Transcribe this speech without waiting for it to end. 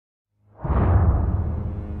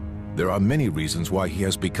There are many reasons why he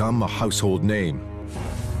has become a household name.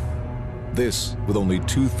 This with only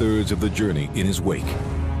 2/3 of the journey in his wake. It's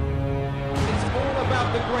all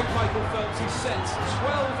about the great Michael Phelps. He's set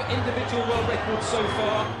 12 individual world records so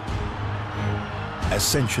far.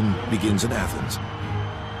 Ascension begins in Athens.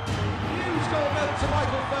 Huge gold medal to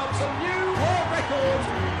Michael Phelps, a new world record.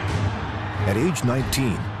 At age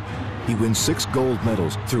 19, he wins 6 gold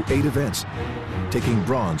medals through 8 events, taking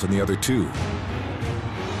bronze in the other 2.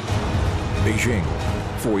 Beijing,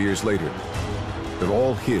 4 years later. They're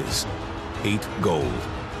all his. 8 gold,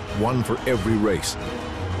 1 for every race,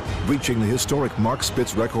 reaching the historic Mark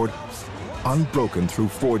Spitz record unbroken through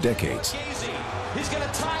 4 decades. He's going to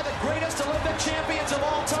tie the greatest Olympic champions of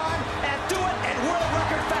all time and do it in world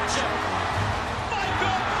record fashion. Michael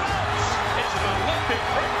Phelps! It's an Olympic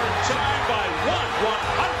record time by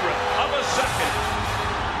 1/100th of a second.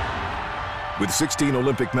 With 16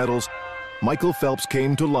 Olympic medals, Michael Phelps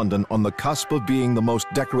came to London on the cusp of being the most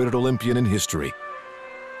decorated Olympian in history.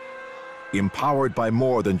 Empowered by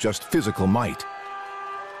more than just physical might.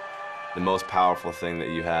 The most powerful thing that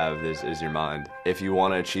you have is your mind. If you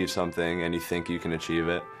want to achieve something and you think you can achieve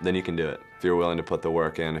it, then you can do it. If you're willing to put the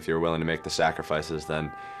work in, if you're willing to make the sacrifices, then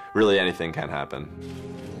really anything can happen.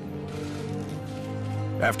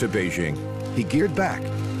 After Beijing, he geared back,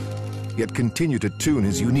 yet continued to tune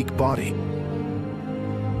his unique body.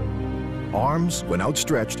 Arms, when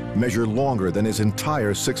outstretched, measure longer than his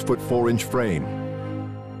entire 6'4" frame.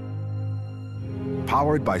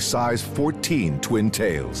 Powered by size 14 twin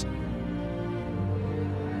tails.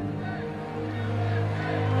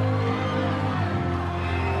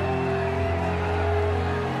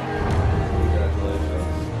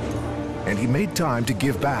 And he made time to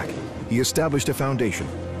give back. He established a foundation,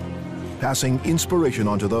 passing inspiration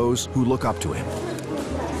on to those who look up to him.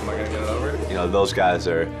 Am I gonna get it over? You know, those guys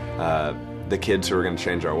are the kids who are gonna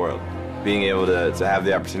change our world. Being able to have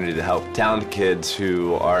the opportunity to help talented kids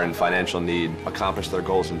who are in financial need accomplish their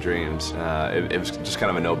goals and dreams, it was just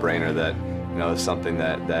kind of a no-brainer that, you know, it was something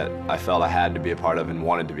that I felt I had to be a part of and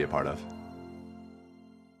wanted to be a part of.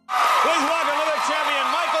 Please welcome Olympic champion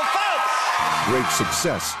Michael Phelps! Great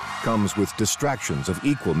success comes with distractions of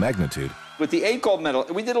equal magnitude. With the 8 gold medal,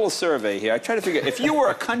 we did a little survey here. I tried to figure, if you were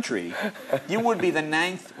a country, you would be the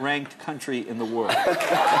 9th ranked country in the world.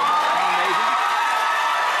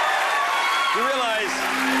 You realize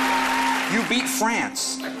you beat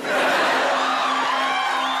France.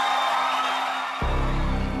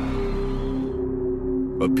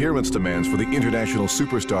 Appearance demands for the international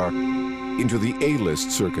superstar into the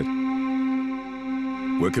A-list circuit,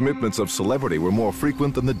 where commitments of celebrity were more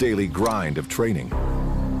frequent than the daily grind of training.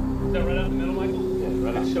 Is that right out the middle, Michael? Yeah,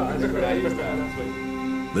 right out the shot. That's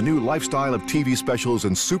great. The new lifestyle of TV specials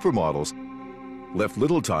and supermodels left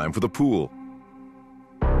little time for the pool,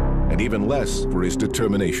 and even less for his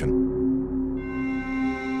determination.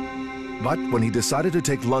 But when he decided to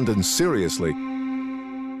take London seriously,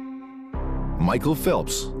 Michael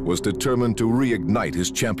Phelps was determined to reignite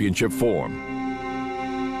his championship form.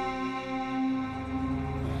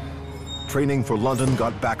 Training for London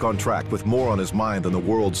got back on track with more on his mind than the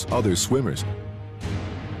world's other swimmers.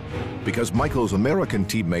 Because Michael's American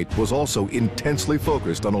teammate was also intensely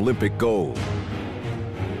focused on Olympic gold.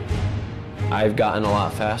 I've gotten a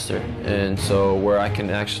lot faster, and so where I can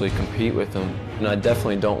actually compete with them, and I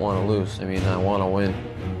definitely don't want to lose. I mean, I want to win.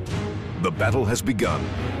 The battle has begun.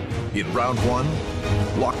 In round 1,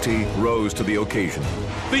 Lochte rose to the occasion.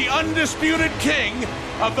 The undisputed king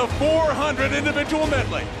of the 400 individual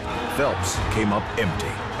medley. Phelps came up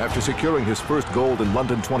empty. After securing his first gold in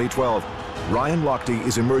London 2012, Ryan Lochte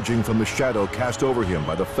is emerging from the shadow cast over him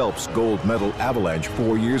by the Phelps gold medal avalanche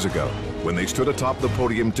 4 years ago, when they stood atop the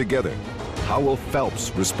podium together. How will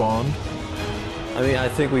Phelps respond? I mean, I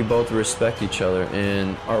think we both respect each other,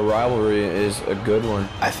 and our rivalry is a good one.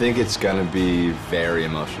 I think it's gonna be very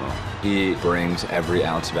emotional. He brings every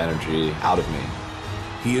ounce of energy out of me.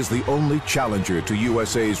 He is the only challenger to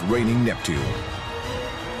USA's reigning Neptune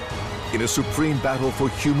in a supreme battle for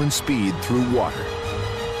human speed through water.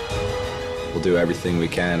 We'll do everything we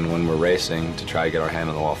can when we're racing to try to get our hand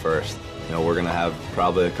on the wall first. You know, we're gonna have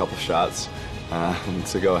probably a couple shots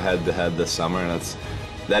to go head-to-head this summer, and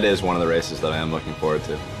that is one of the races that I am looking forward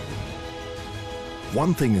to.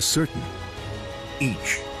 One thing is certain,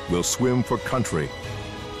 each will swim for country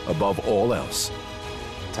above all else.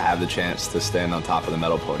 To have the chance to stand on top of the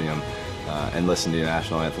medal podium and listen to your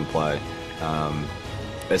national anthem play,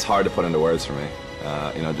 it's hard to put into words for me,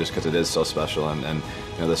 you know, just because it is so special, and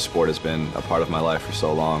you know, this sport has been a part of my life for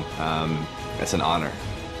so long. It's an honor.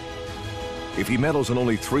 If he medals in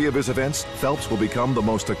only 3 of his events, Phelps will become the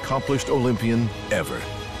most accomplished Olympian ever.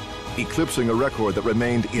 eclipsing a record that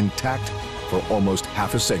remained intact for almost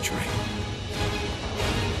half a century.